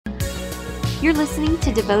You're listening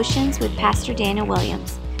to Devotions with Pastor Daniel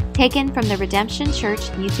Williams, taken from the Redemption Church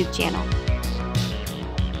YouTube channel.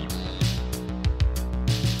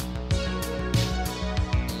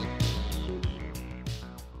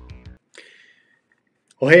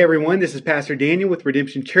 Well, hey everyone, this is Pastor Daniel with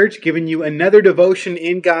Redemption Church giving you another devotion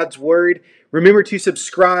in God's Word. Remember to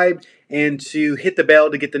subscribe and to hit the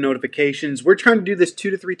bell to get the notifications. We're trying to do this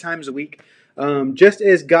 2 to 3 times a week, just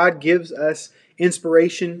as God gives us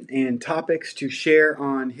inspiration and topics to share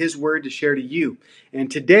on His Word to share to you. And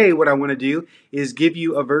today what I want to do is give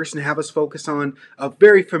you a verse and have us focus on a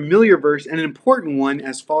very familiar verse and an important one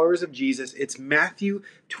as followers of Jesus. It's Matthew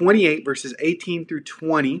 28 verses 18 through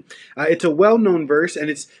 20. It's a well-known verse and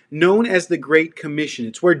it's known as the Great Commission.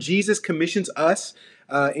 It's where Jesus commissions us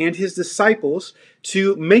and His disciples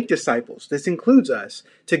to make disciples. This includes us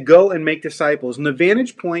to go and make disciples. And the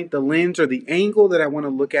vantage point, the lens, or the angle that I want to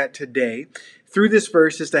look at today through this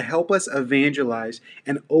verse is to help us evangelize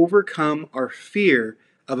and overcome our fear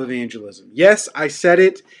of evangelism. Yes, I said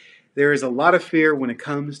it. There is a lot of fear when it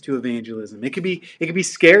comes to evangelism. It can be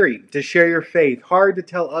scary to share your faith, hard to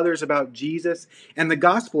tell others about Jesus and the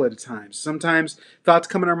gospel at times. Sometimes thoughts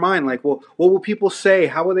come in our mind like, well, what will people say?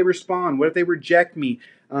 How will they respond? What if they reject me?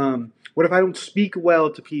 What if I don't speak well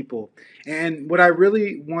to people? And what I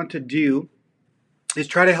really want to do is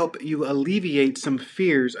try to help you alleviate some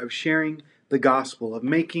fears of sharing the gospel, of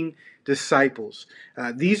making disciples.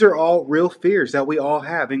 These are all real fears that we all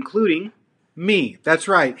have, including me. That's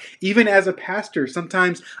right. Even as a pastor,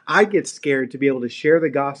 sometimes I get scared to be able to share the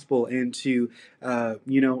gospel and to,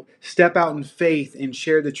 step out in faith and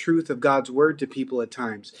share the truth of God's word to people at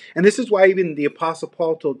times. And this is why even the Apostle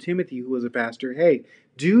Paul told Timothy, who was a pastor, hey,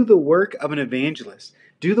 do the work of an evangelist.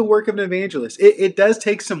 Do the work of an evangelist. It does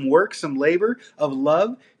take some work, some labor of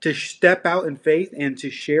love to step out in faith and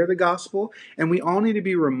to share the gospel. And we all need to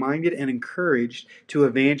be reminded and encouraged to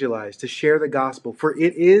evangelize, to share the gospel. For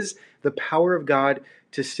it is the power of God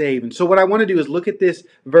to save. And so what I want to do is look at this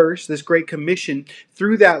verse, this Great Commission,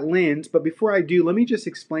 through that lens. But before I do, let me just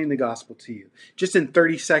explain the gospel to you, just in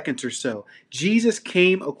 30 seconds or so. Jesus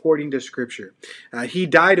came according to Scripture. He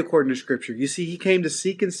died according to Scripture. You see, He came to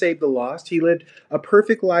seek and save the lost. He lived a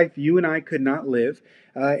perfect life you and I could not live.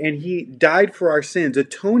 And He died for our sins,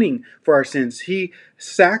 atoning for our sins. He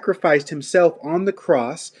sacrificed Himself on the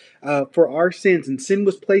cross for our sins, and sin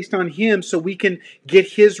was placed on Him so we can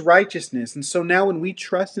get His righteousness. And so now when we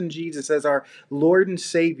trust in Jesus as our Lord and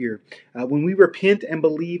Savior, when we repent and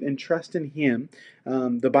believe and trust in Him,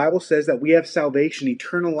 the Bible says that we have salvation,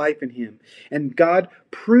 eternal life in Him. And God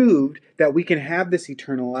proved that we can have this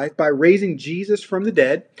eternal life by raising Jesus from the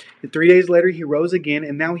dead. And 3 days later, He rose again,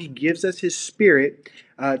 and now He gives us His Spirit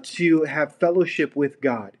to have fellowship with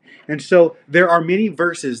God. And so there are many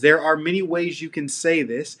verses, there are many ways you can say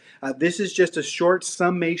this. This is just a short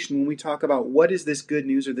summation when we talk about what is this good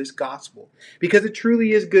news or this gospel. Because it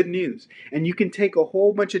truly is good news. And you can take a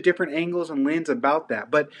whole bunch of different angles and lenses about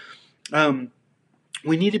that. But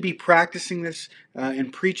we need to be practicing this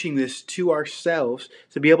and preaching this to ourselves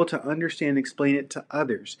to be able to understand and explain it to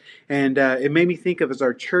others. And it made me think of, as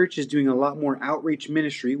our church is doing a lot more outreach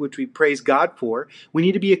ministry, which we praise God for, we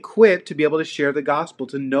need to be equipped to be able to share the gospel,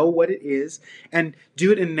 to know what it is, and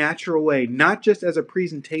do it in a natural way, not just as a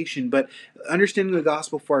presentation, but understanding the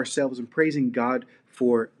gospel for ourselves and praising God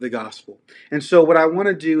for the gospel. And so what I want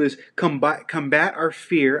to do is combat our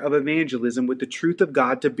fear of evangelism with the truth of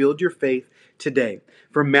God to build your faith today.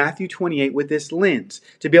 From Matthew 28 with this lens,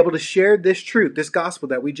 to be able to share this truth, this gospel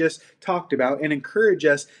that we just talked about, and encourage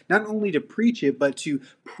us not only to preach it, but to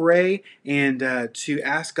pray and to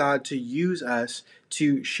ask God to use us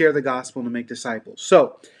to share the gospel and to make disciples.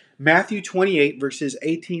 So Matthew 28 verses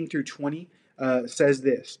 18 through 20 says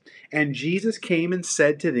this, "And Jesus came and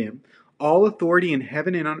said to them, 'All authority in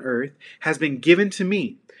heaven and on earth has been given to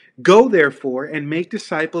me. Go therefore and make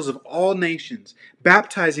disciples of all nations,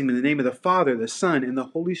 baptizing them in the name of the Father, the Son, and the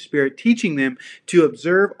Holy Spirit, teaching them to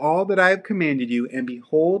observe all that I have commanded you, and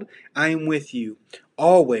behold, I am with you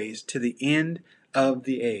always to the end of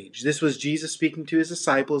the age.'" This was Jesus speaking to His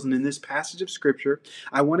disciples, and in this passage of Scripture,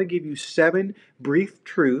 I want to give you 7 brief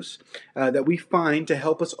truths that we find to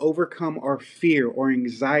help us overcome our fear or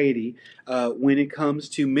anxiety when it comes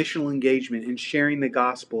to missional engagement and sharing the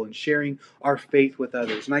gospel and sharing our faith with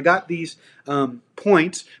others. And I got these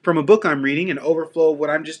points from a book I'm reading, an overflow of what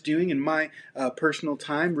I'm just doing in my personal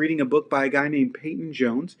time, reading a book by a guy named Peyton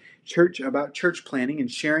Jones, about church planning and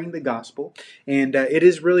sharing the gospel. And it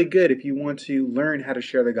is really good if you want to learn how to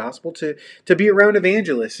share the gospel, to be around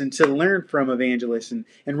evangelists and to learn from evangelists and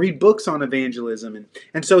read books on evangelism evangelism.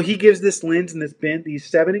 And so he gives this lens and this bent, these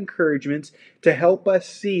 7 encouragements to help us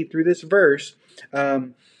see through this verse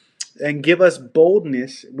and give us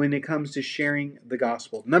boldness when it comes to sharing the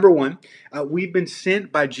gospel. Number 1, we've been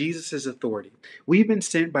sent by Jesus' authority. We've been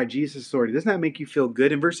sent by Jesus' authority. Doesn't that make you feel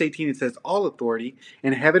good? In verse 18 it says, all authority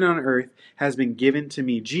in heaven and on earth has been given to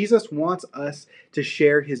me. Jesus wants us to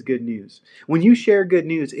share his good news. When you share good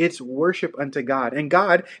news, it's worship unto God. And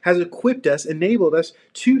God has equipped us, enabled us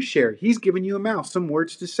to share. He's given you a mouth, some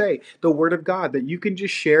words to say, the word of God that you can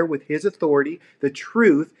just share with his authority, the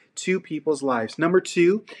truth, to people's lives. Number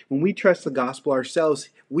 2, when we trust the gospel ourselves,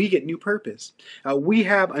 we get new purpose. We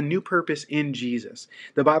have a new purpose in Jesus.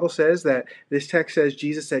 The Bible says that this text says,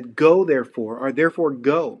 Jesus said, go therefore, or therefore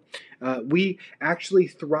go. We actually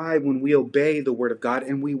thrive when we obey the word of God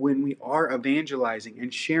and when we are evangelizing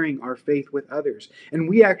and sharing our faith with others. And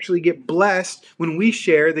we actually get blessed when we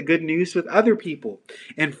share the good news with other people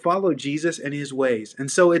and follow Jesus and his ways. And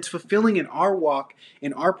so it's fulfilling in our walk,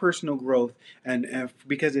 in our personal growth, and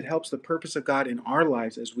because it helps the purpose of God in our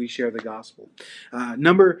lives as we share the gospel.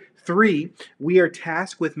 Number 3, we are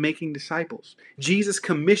tasked with making disciples. Jesus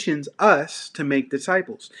commissions us to make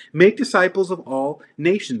disciples. Make disciples of all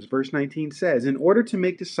nations, verse 19 says. In order to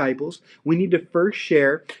make disciples, we need to first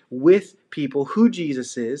share with people who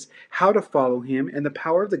Jesus is, how to follow him, and the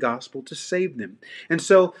power of the gospel to save them. And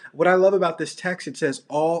so what I love about this text, it says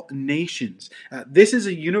all nations. This is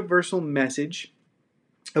a universal message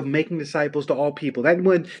of making disciples to all people.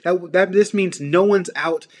 This means no one's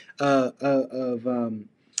out of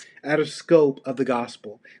scope of the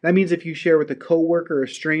gospel. That means if you share with a coworker, a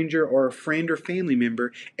stranger, or a friend or family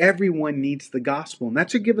member, everyone needs the gospel. And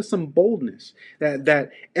that should give us some boldness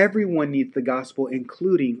that everyone needs the gospel,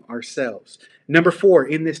 including ourselves. Number 4,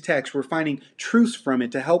 in this text, we're finding truths from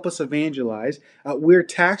it to help us evangelize. We're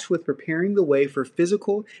tasked with preparing the way for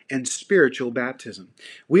physical and spiritual baptism.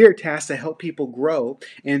 We are tasked to help people grow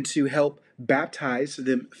and to help baptize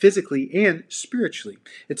them physically and spiritually.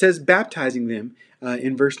 It says baptizing them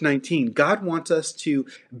in verse 19. God wants us to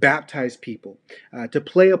baptize people, to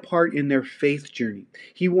play a part in their faith journey.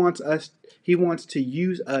 He wants to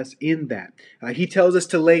use us in that. He tells us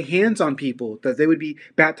to lay hands on people, that they would be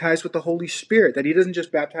baptized with the Holy Spirit, that he doesn't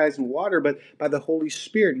just baptize in water, but by the Holy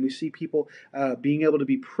Spirit. And we see people being able to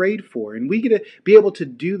be prayed for. And we get to be able to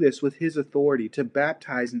do this with his authority, to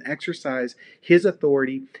baptize and exercise his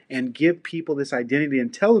authority and give people this identity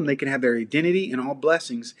and tell them they can have their identity and all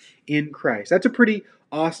blessings in Christ. That's a pretty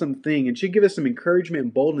awesome thing and should give us some encouragement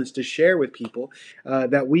and boldness to share with people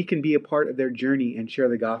that we can be a part of their journey and share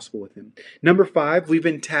the gospel with them. Number 5, we've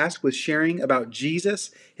been tasked with sharing about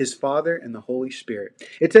Jesus, his Father, and the Holy Spirit.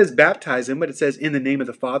 It says baptize him, but it says in the name of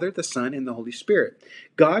the Father, the Son, and the Holy Spirit.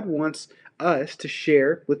 God wants us to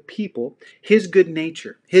share with people his good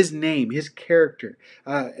nature, his name, his character,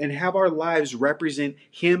 and have our lives represent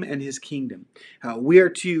him and his kingdom. We are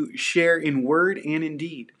to share in word and in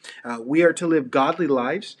deed. We are to live godly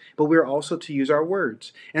lives, but we are also to use our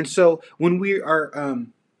words. And so when we are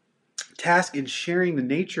task in sharing the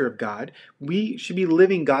nature of God, we should be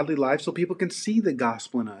living godly lives so people can see the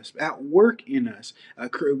gospel in us, at work in us,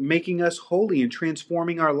 making us holy and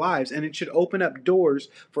transforming our lives. And it should open up doors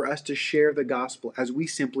for us to share the gospel as we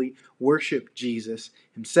simply worship Jesus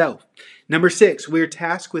himself. Number 6, we are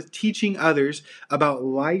tasked with teaching others about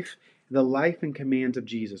the life and commands of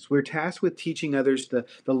Jesus. We're tasked with teaching others the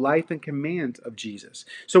life and commands of Jesus.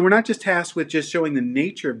 So we're not just tasked with just showing the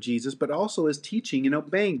nature of Jesus, but also as teaching and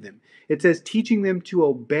obeying them. It says teaching them to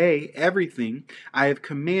obey everything I have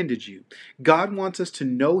commanded you. God wants us to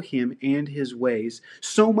know him and his ways,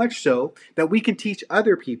 so much so that we can teach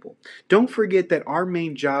other people. Don't forget that our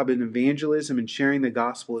main job in evangelism and sharing the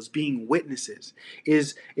gospel is being witnesses,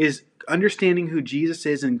 is understanding who Jesus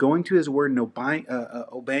is and going to his word and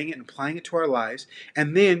obeying it and applying it to our lives.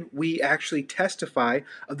 And then we actually testify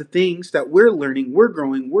of the things that we're learning, we're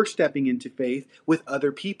growing, we're stepping into faith with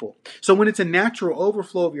other people. So when it's a natural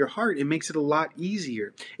overflow of your heart, it makes it a lot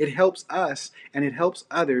easier. It helps us and it helps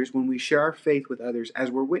others when we share our faith with others as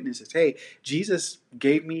we're witnesses. Hey, Jesus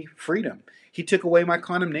gave me freedom. He took away my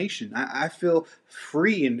condemnation. I feel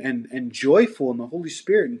free and joyful in the Holy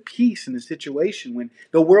Spirit and peace in the situation. When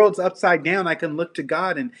the world's upside down, I can look to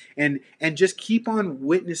God and just keep on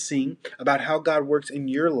witnessing about how God works in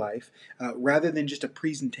your life rather than just a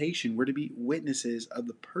presentation. We're to be witnesses of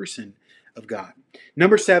the person of God.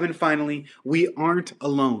 Number 7, finally, we aren't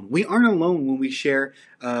alone. We aren't alone when we share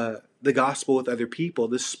the gospel with other people.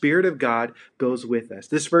 The Spirit of God goes with us.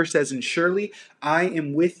 This verse says, and surely I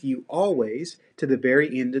am with you always to the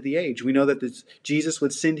very end of the age. We know that Jesus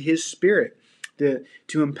would send his Spirit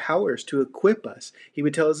to empower us, to equip us. He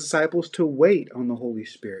would tell his disciples to wait on the Holy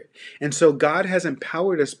Spirit. And so God has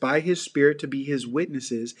empowered us by his Spirit to be his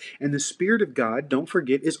witnesses. And the Spirit of God, don't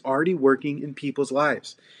forget, is already working in people's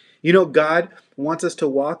lives. You know, God wants us to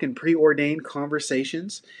walk in preordained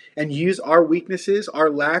conversations and use our weaknesses,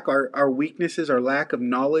 our weaknesses, our lack of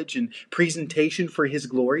knowledge and presentation for his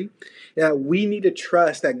glory. We need to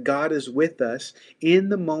trust that God is with us in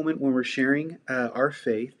the moment when we're sharing our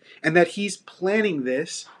faith, and that he's planning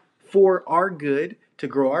this for our good, to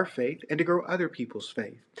grow our faith and to grow other people's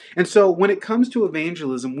faith. And so when it comes to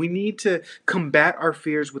evangelism, we need to combat our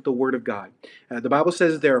fears with the Word of God. The Bible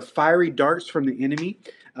says there are fiery darts from the enemy.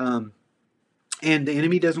 And the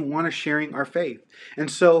enemy doesn't want us sharing our faith. And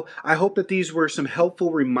so I hope that these were some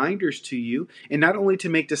helpful reminders to you, and not only to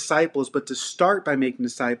make disciples, but to start by making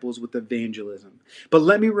disciples with evangelism. But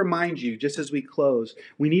let me remind you, just as we close,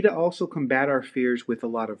 we need to also combat our fears with a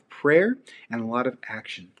lot of prayer and a lot of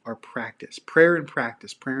action, or practice. Prayer and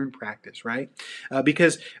practice, right?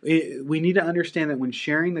 Because we need to understand that when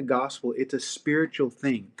sharing the gospel, it's a spiritual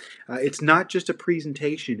thing. It's not just a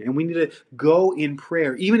presentation, and we need to go in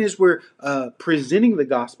prayer. Even as we're presenting the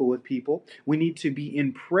gospel with people, we need to be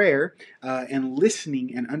in prayer and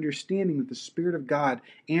listening and understanding that the Spirit of God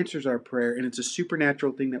answers our prayer, and it's a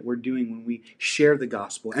supernatural thing that we're doing when we share the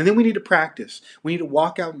gospel. And then we need to practice. We need to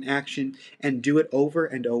walk out in action and do it over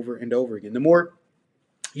and over and over again. The more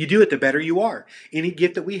you do it, the better you are. Any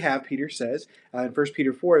gift that we have, Peter says in 1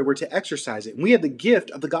 Peter 4, we're to exercise it. And we have the gift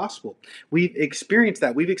of the gospel. We've experienced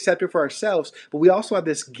that. We've accepted for ourselves, but we also have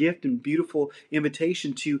this gift and beautiful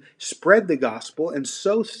invitation to spread the gospel and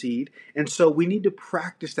sow seed. And so we need to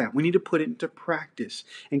practice that. We need to put it into practice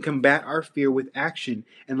and combat our fear with action.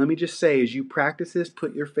 And let me just say, as you practice this,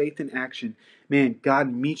 put your faith in action. Man, God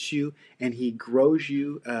meets you and he grows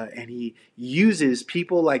you and he uses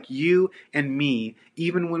people like you and me,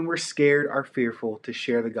 even when we're scared or fearful, to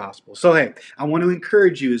share the gospel. So hey, I want to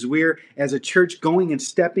encourage you as we're as a church going and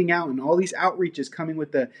stepping out, and all these outreaches coming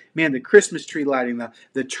with the Christmas tree lighting,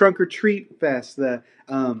 the trunk or treat fest, the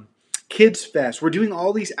Kids Fest. We're doing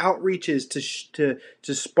all these outreaches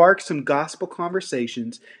to spark some gospel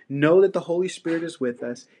conversations. Know that the Holy Spirit is with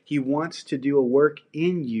us. He wants to do a work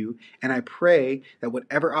in you, and I pray that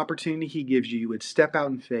whatever opportunity he gives you, you would step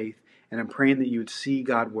out in faith, and I'm praying that you would see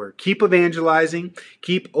God work. Keep evangelizing.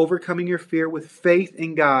 Keep overcoming your fear with faith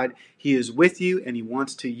in God. He is with you, and he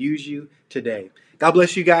wants to use you today. God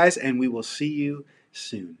bless you guys, and we will see you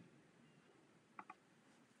soon.